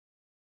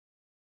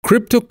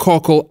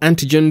Cryptococcal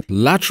antigen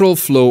lateral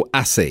flow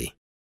assay.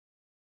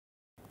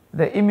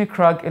 The IMMY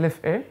CrAg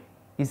LFA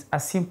is a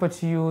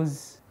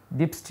simple-to-use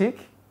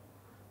dipstick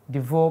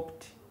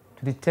developed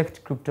to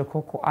detect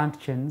cryptococcal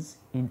antigens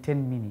in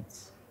 10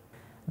 minutes.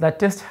 The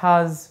test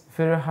has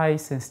very high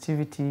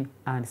sensitivity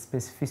and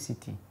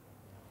specificity.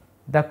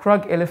 The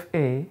CrAg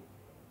LFA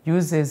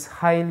uses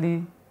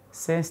highly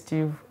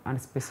sensitive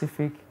and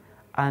specific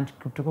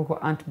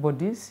anti-cryptococcal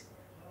antibodies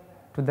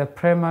to the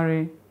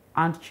primary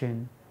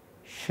antigen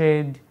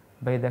shared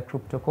by the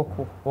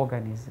cryptococcal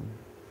organism.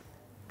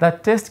 The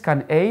test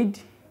can aid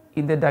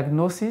in the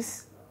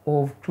diagnosis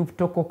of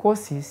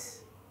cryptococcosis,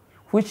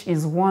 which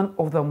is one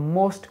of the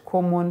most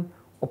common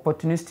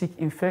opportunistic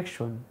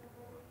infections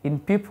in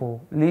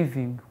people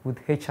living with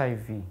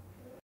HIV.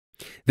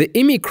 The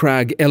IMMY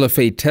CrAg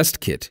LFA test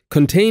kit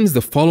contains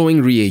the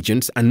following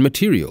reagents and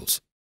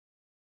materials: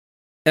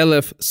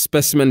 LF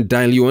specimen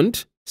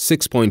diluent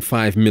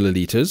 6.5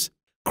 milliliters,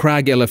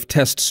 CrAg LF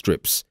test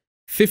strips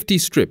 50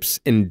 strips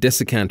in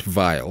desiccant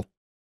vial,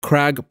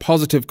 CrAg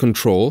positive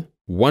control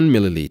 1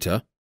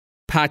 milliliter,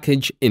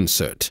 package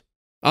insert.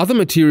 Other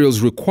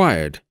materials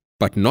required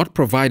but not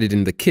provided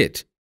in the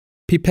kit: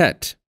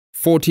 pipette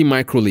 40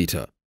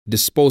 microliter.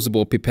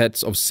 Disposable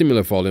pipettes of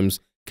similar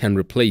volumes can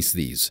replace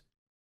these.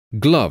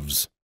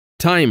 Gloves,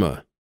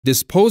 timer,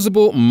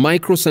 disposable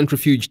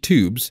microcentrifuge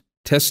tubes,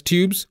 test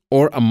tubes,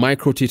 or a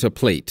microtiter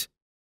plate.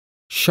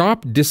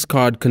 Sharp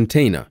discard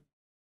container,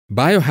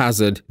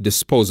 biohazard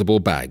disposable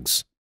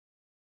bags.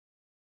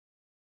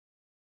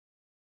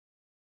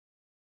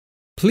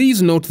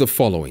 Please note the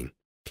following.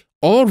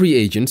 All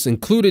reagents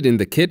included in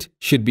the kit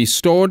should be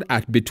stored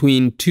at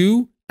between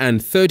 2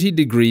 and 30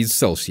 degrees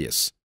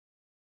Celsius.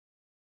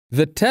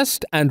 The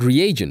test and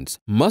reagents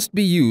must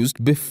be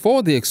used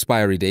before the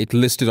expiry date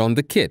listed on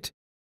the kit.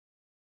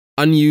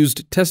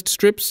 Unused test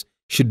strips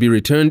should be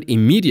returned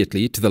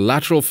immediately to the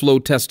lateral flow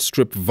test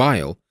strip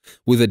vial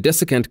with a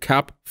desiccant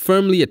cap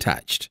firmly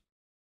attached.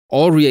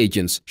 All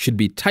reagents should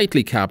be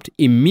tightly capped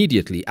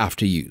immediately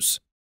after use.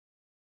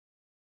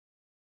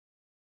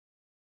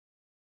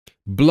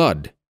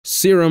 Blood,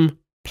 serum,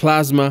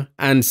 plasma,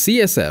 and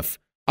CSF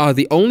are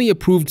the only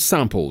approved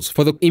samples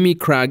for the IMMY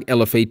CrAg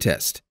LFA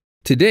test.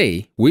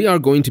 Today, we are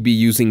going to be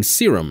using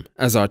serum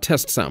as our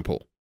test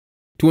sample.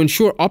 To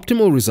ensure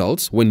optimal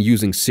results when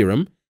using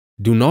serum,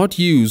 do not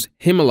use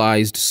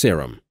hemolyzed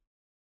serum.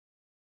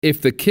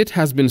 If the kit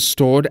has been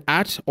stored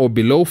at or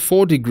below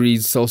 4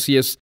 degrees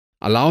Celsius,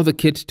 allow the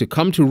kit to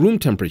come to room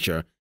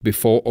temperature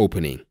before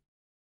opening.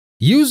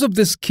 Use of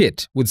this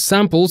kit with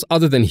samples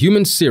other than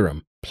human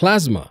serum,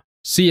 plasma,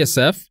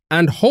 CSF,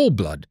 and whole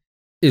blood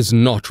is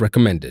not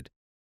recommended.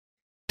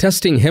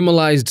 Testing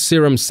hemolyzed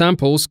serum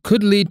samples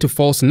could lead to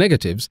false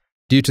negatives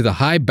due to the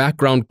high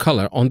background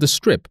color on the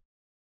strip.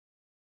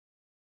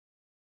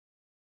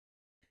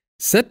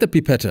 Set the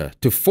pipette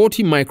to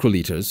 40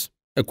 microliters,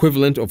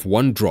 equivalent of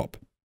 1 drop.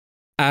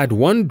 Add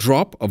 1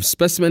 drop of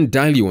specimen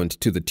diluent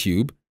to the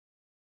tube.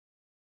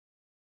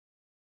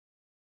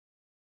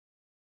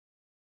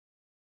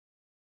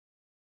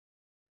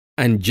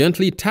 And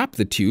gently tap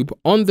the tube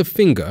on the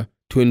finger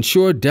to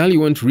ensure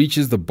diluent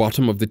reaches the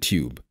bottom of the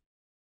tube.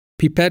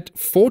 Pipette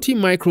 40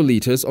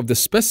 microliters of the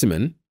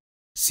specimen,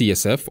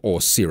 CSF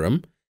or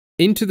serum,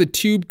 into the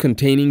tube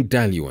containing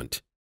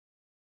diluent.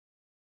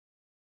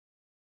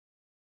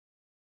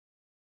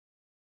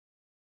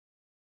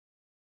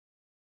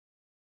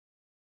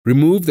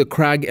 Remove the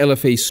CrAg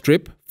LFA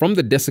strip from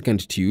the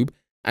desiccant tube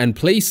and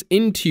place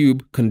in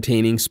tube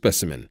containing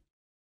specimen.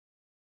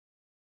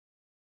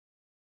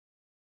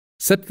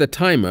 Set the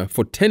timer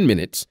for 10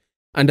 minutes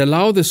and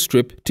allow the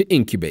strip to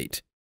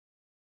incubate.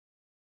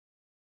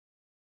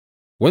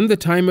 When the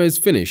timer is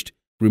finished,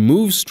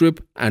 remove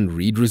strip and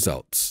read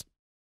results.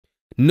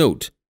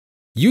 Note: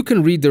 you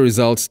can read the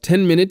results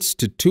 10 minutes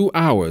to 2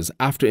 hours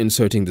after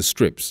inserting the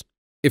strips.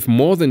 If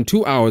more than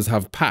 2 hours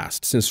have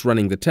passed since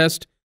running the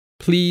test,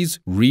 please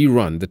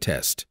rerun the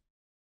test.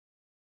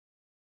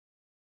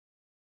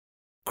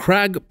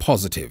 CrAg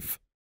positive.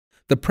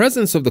 The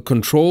presence of the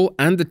control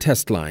and the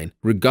test line,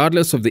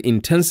 regardless of the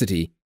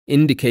intensity,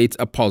 indicates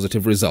a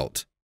positive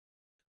result.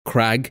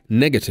 CrAg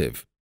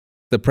negative.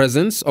 The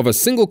presence of a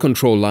single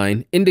control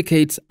line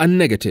indicates a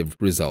negative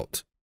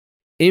result.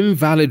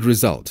 Invalid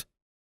result.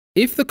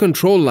 If the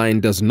control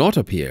line does not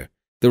appear,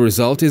 the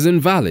result is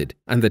invalid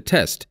and the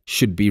test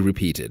should be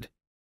repeated.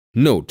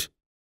 Note: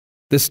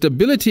 the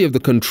stability of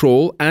the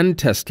control and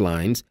test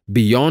lines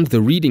beyond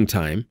the reading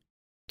time,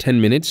 10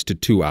 minutes to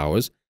 2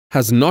 hours,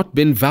 has not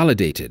been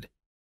validated.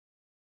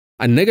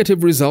 A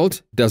negative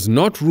result does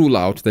not rule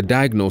out the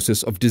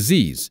diagnosis of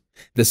disease.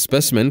 The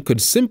specimen could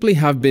simply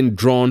have been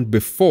drawn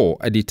before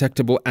a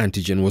detectable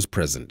antigen was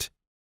present.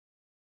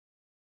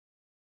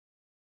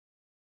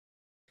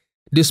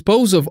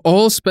 Dispose of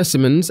all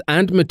specimens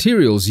and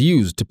materials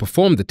used to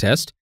perform the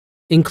test,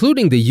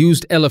 including the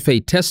used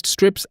LFA test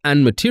strips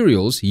and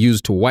materials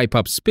used to wipe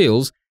up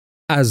spills,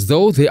 as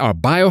though they are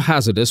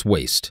biohazardous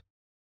waste.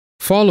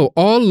 Follow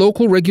all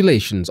local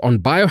regulations on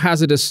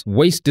biohazardous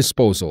waste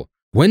disposal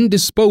when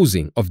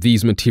disposing of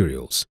these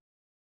materials.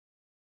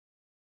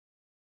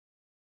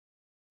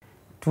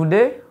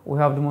 Today, we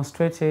have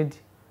demonstrated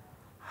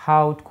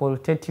how to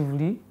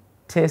qualitatively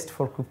test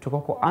for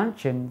cryptococcal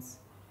antigens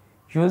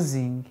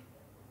using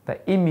the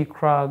IMMY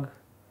CrAg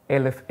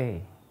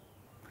LFA.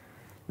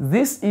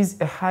 This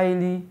is a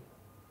highly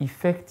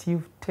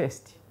effective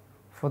test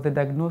for the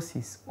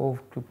diagnosis of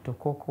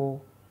cryptococcal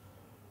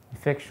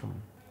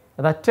infection.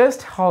 The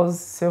test has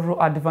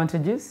several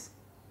advantages.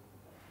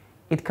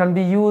 It can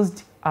be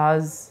used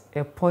as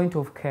a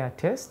point-of-care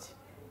test.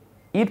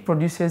 It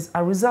produces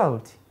a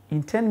result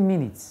in 10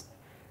 minutes,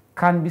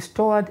 can be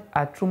stored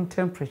at room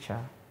temperature,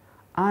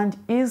 and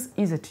is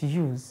easy to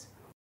use